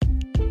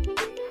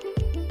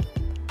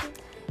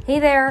Hey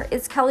there,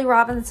 it's Kelly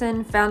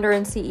Robinson, founder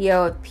and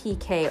CEO of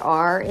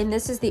PKR, and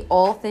this is the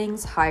All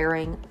Things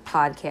Hiring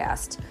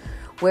podcast,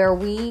 where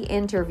we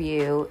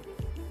interview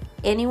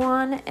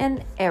anyone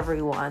and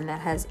everyone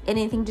that has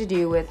anything to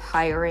do with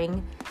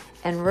hiring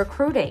and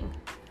recruiting.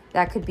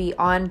 That could be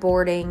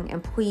onboarding,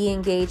 employee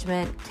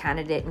engagement,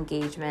 candidate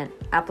engagement,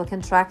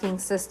 applicant tracking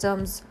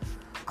systems,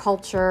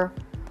 culture,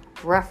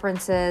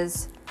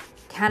 references,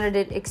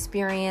 candidate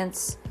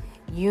experience,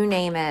 you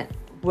name it,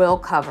 we'll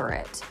cover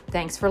it.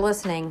 Thanks for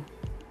listening.